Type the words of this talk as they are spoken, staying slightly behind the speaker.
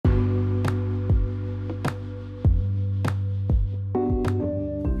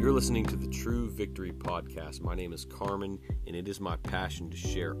listening to the True Victory Podcast. My name is Carmen, and it is my passion to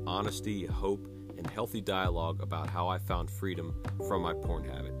share honesty, hope, and healthy dialogue about how I found freedom from my porn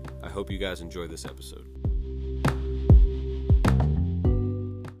habit. I hope you guys enjoy this episode.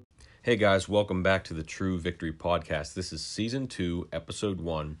 Hey guys, welcome back to the True Victory Podcast. This is Season 2, Episode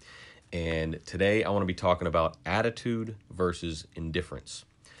 1, and today I want to be talking about attitude versus indifference.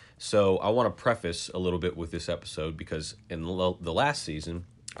 So I want to preface a little bit with this episode because in the last season,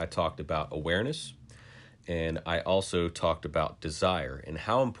 I talked about awareness, and I also talked about desire and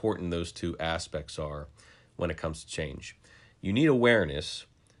how important those two aspects are when it comes to change. You need awareness,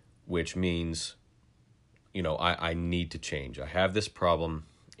 which means, I need to change. I have this problem,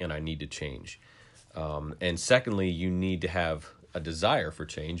 and I need to change. And secondly, you need to have a desire for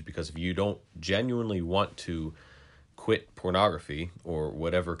change, because if you don't genuinely want to quit pornography or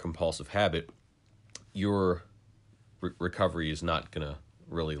whatever compulsive habit, your recovery is not going to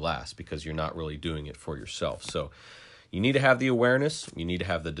really last because you're not really doing it for yourself. So you need to have the awareness, you need to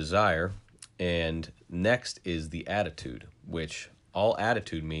have the desire, and next is the attitude, which all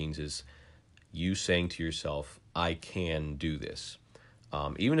attitude means is you saying to yourself, I can do this.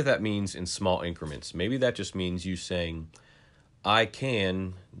 Even if that means in small increments. Maybe that just means you saying, I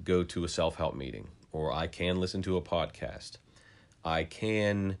can go to a self-help meeting, or I can listen to a podcast. I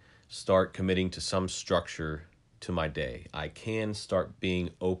can start committing to some structure to my day. I can start being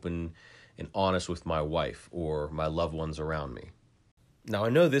open and honest with my wife or my loved ones around me. Now, I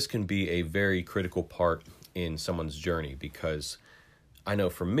know this can be a very critical part in someone's journey, because I know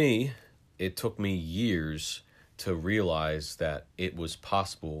for me, it took me years to realize that it was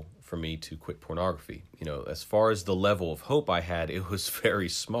possible for me to quit pornography. As far as the level of hope I had, it was very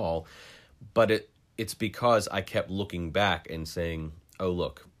small, but it's because I kept looking back and saying, oh,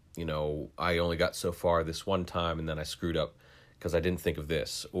 look, I only got so far this one time and then I screwed up because I didn't think of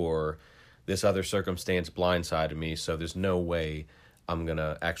this, or this other circumstance blindsided me, so there's no way I'm going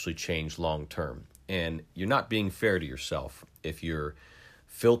to actually change long term. And you're not being fair to yourself if you're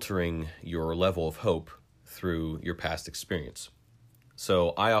filtering your level of hope through your past experience. So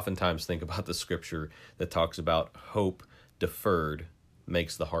I oftentimes think about the scripture that talks about hope deferred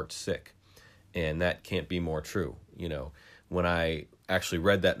makes the heart sick. And that can't be more true. When I actually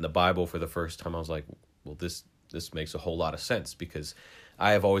read that in the Bible for the first time, I was like, well, this makes a whole lot of sense, because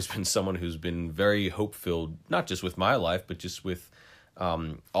I have always been someone who's been very hope-filled, not just with my life, but just with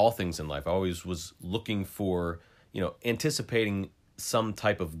all things in life. I always was looking for, anticipating some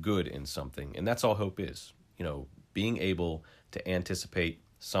type of good in something. And that's all hope is, being able to anticipate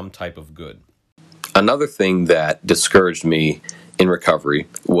some type of good. Another thing that discouraged me in recovery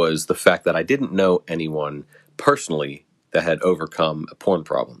was the fact that I didn't know anyone personally that had overcome a porn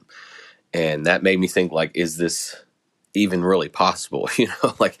problem. And that made me think, is this even really possible?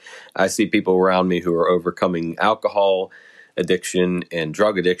 I see people around me who are overcoming alcohol addiction and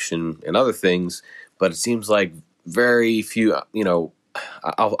drug addiction and other things, but it seems like very few,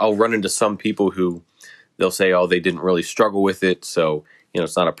 I'll run into some people who they'll say, oh, they didn't really struggle with it, so,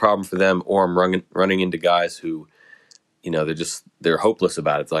 it's not a problem for them. Or I'm running into guys who, they're hopeless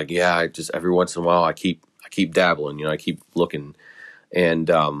about it. It's like, yeah, I just, every once in a while I keep dabbling, I keep looking. And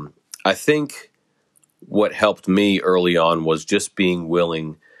I think what helped me early on was just being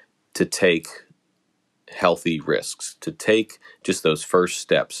willing to take healthy risks, to take just those first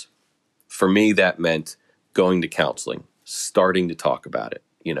steps. For me, that meant going to counseling, starting to talk about it,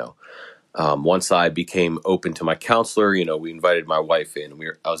 Once I became open to my counselor, we invited my wife in, and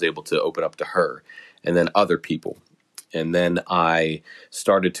I was able to open up to her, and then other people. And then I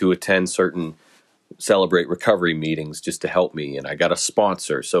started to attend certain Celebrate Recovery meetings just to help me, and I got a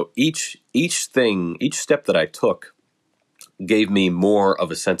sponsor. So each step that I took gave me more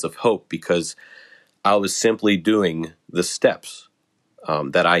of a sense of hope, because I was simply doing the steps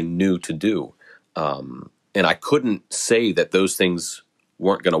that I knew to do. And I couldn't say that those things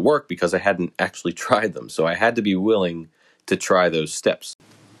weren't going to work because I hadn't actually tried them. So I had to be willing to try those steps.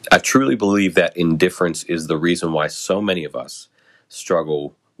 I truly believe that indifference is the reason why so many of us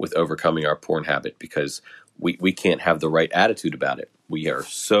struggle with overcoming our porn habit, because we can't have the right attitude about it. We are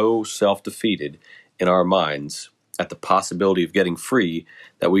so self-defeated in our minds at the possibility of getting free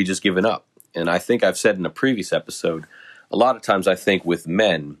that we just given up. And I think I've said in a previous episode, a lot of times I think with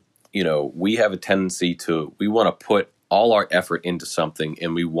men, we have a tendency we want to put all our effort into something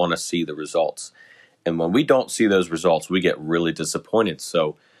and we want to see the results. And when we don't see those results, we get really disappointed.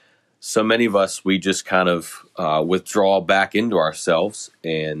 So many of us, we just kind of withdraw back into ourselves,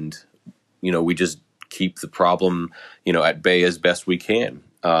 and, we just keep the problem, at bay as best we can.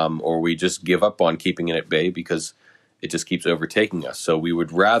 Or we just give up on keeping it at bay because it just keeps overtaking us. So we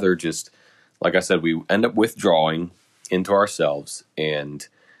would rather just, like I said, we end up withdrawing into ourselves, and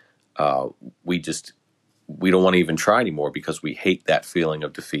we don't want to even try anymore because we hate that feeling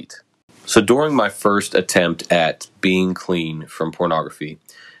of defeat. So during my first attempt at being clean from pornography,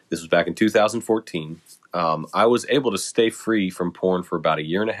 this was back in 2014, I was able to stay free from porn for about a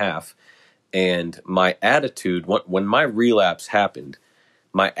year and a half. And my attitude, when my relapse happened,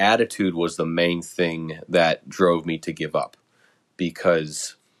 my attitude was the main thing that drove me to give up,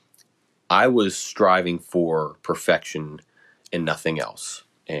 because I was striving for perfection and nothing else.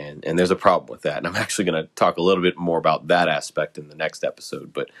 And there's a problem with that. And I'm actually going to talk a little bit more about that aspect in the next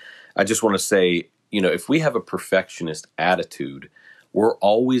episode. But I just want to say, if we have a perfectionist attitude, we're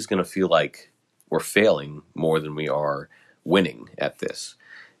always going to feel like we're failing more than we are winning at this.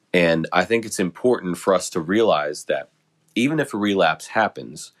 And I think it's important for us to realize that even if a relapse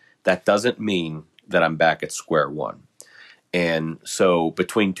happens, that doesn't mean that I'm back at square one. And so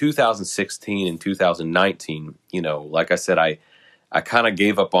between 2016 and 2019, like I said, I kind of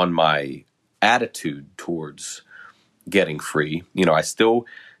gave up on my attitude towards getting free. I still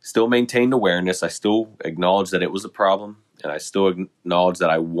maintained awareness. I still acknowledged that it was a problem, and I still acknowledged that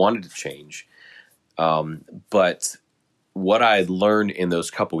I wanted to change. But what I had learned in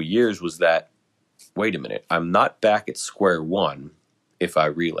those couple years was that, wait a minute, I'm not back at square one if I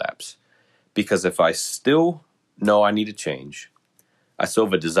relapse. Because if I still know I need to change, I still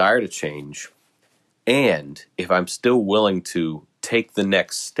have a desire to change, and if I'm still willing to take the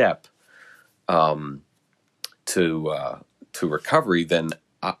next step to recovery, then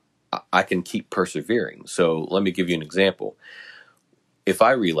I can keep persevering. So let me give you an example. If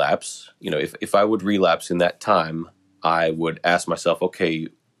I relapse, if I would relapse in that time, I would ask myself, okay,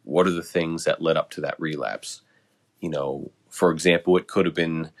 what are the things that led up to that relapse? For example, it could have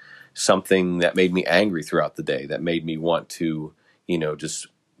been something that made me angry throughout the day, that made me want to, just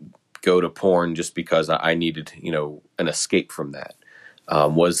go to porn just because I needed, an escape from that.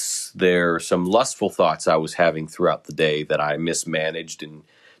 Was there some lustful thoughts I was having throughout the day that I mismanaged and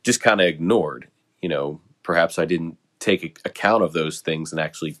just kind of ignored? Perhaps I didn't take account of those things and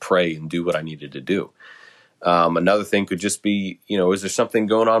actually pray and do what I needed to do. Another thing could just be, is there something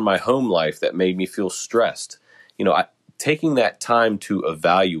going on in my home life that made me feel stressed? Taking that time to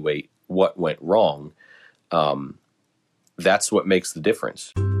evaluate what went wrong, that's what makes the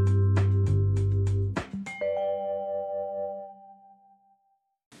difference.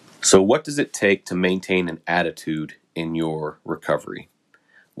 So what does it take to maintain an attitude in your recovery?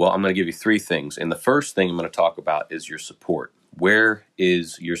 Well, I'm going to give you three things. And the first thing I'm going to talk about is your support. Where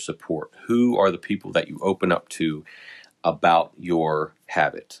is your support? Who are the people that you open up to about your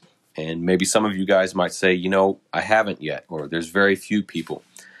habit? And maybe some of you guys might say, I haven't yet, or there's very few people.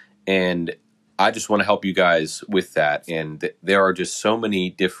 And I just want to help you guys with that. And there are just so many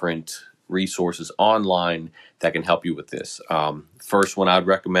different resources online that can help you with this. First one I'd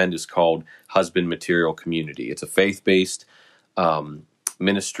recommend is called Husband Material Community. It's a faith-based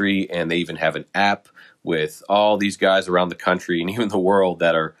ministry, and they even have an app with all these guys around the country and even the world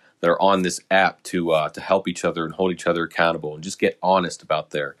that are on this app to help each other and hold each other accountable and just get honest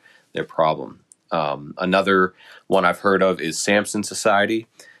about their problem. Another one I've heard of is Samson Society.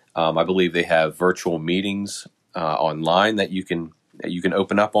 I believe they have virtual meetings online that you can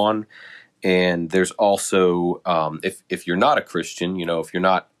open up on. And there's also, if you're not a Christian, if you're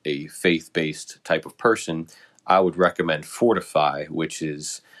not a faith-based type of person, I would recommend Fortify, which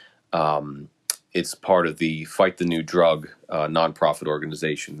is it's part of the Fight the New Drug nonprofit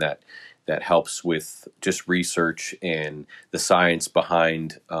organization that helps with just research and the science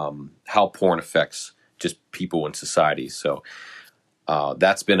behind how porn affects just people in society. So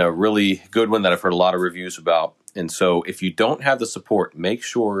that's been a really good one that I've heard a lot of reviews about. And so if you don't have the support, make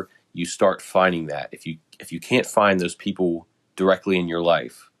sure you start finding that. If you can't find those people directly in your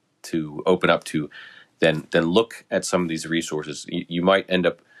life to open up to, then look at some of these resources. You might end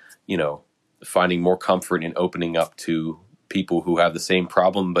up, finding more comfort in opening up to people who have the same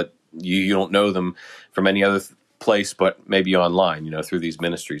problem, but you don't know them from any other place, but maybe online, through these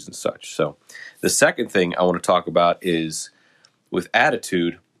ministries and such. So the second thing I want to talk about is, with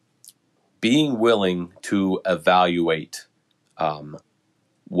attitude, being willing to evaluate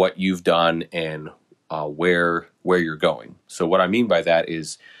what you've done and where you're going. So what I mean by that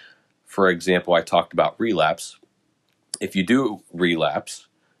is, for example, I talked about relapse. If you do relapse,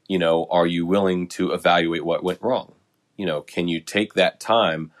 are you willing to evaluate what went wrong? Can you take that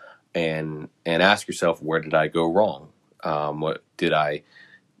time and ask yourself, where did I go wrong? What did I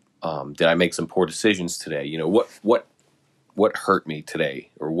make some poor decisions today? What hurt me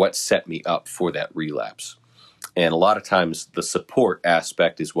today, or what set me up for that relapse? And a lot of times the support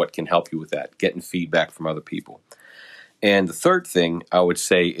aspect is what can help you with that, getting feedback from other people. And the third thing I would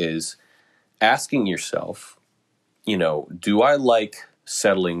say is asking yourself, do I like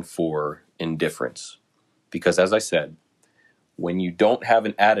settling for indifference? Because as I said, when you don't have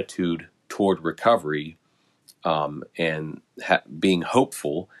an attitude toward recovery and being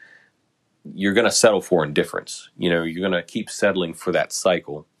hopeful, you're going to settle for indifference. You're going to keep settling for that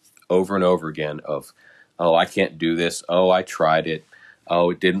cycle over and over again of, oh, I can't do this. Oh, I tried it.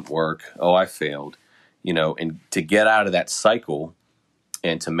 Oh, it didn't work. Oh, I failed. And to get out of that cycle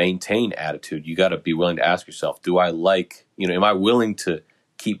and to maintain attitude, you got to be willing to ask yourself, am I willing to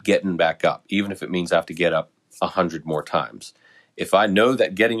keep getting back up, even if it means I have to get up 100 more times? If I know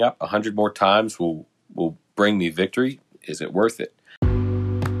that getting up 100 more times will bring me victory, is it worth it?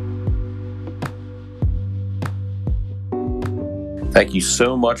 Thank you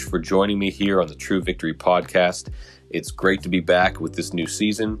so much for joining me here on the True Victory podcast. It's great to be back with this new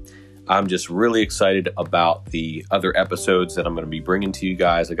season. I'm just really excited about the other episodes that I'm going to be bringing to you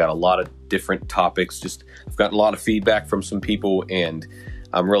guys. I got a lot of different topics. I've gotten a lot of feedback from some people, and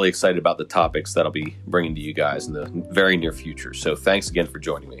I'm really excited about the topics that I'll be bringing to you guys in the very near future. So thanks again for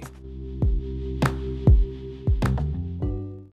joining me.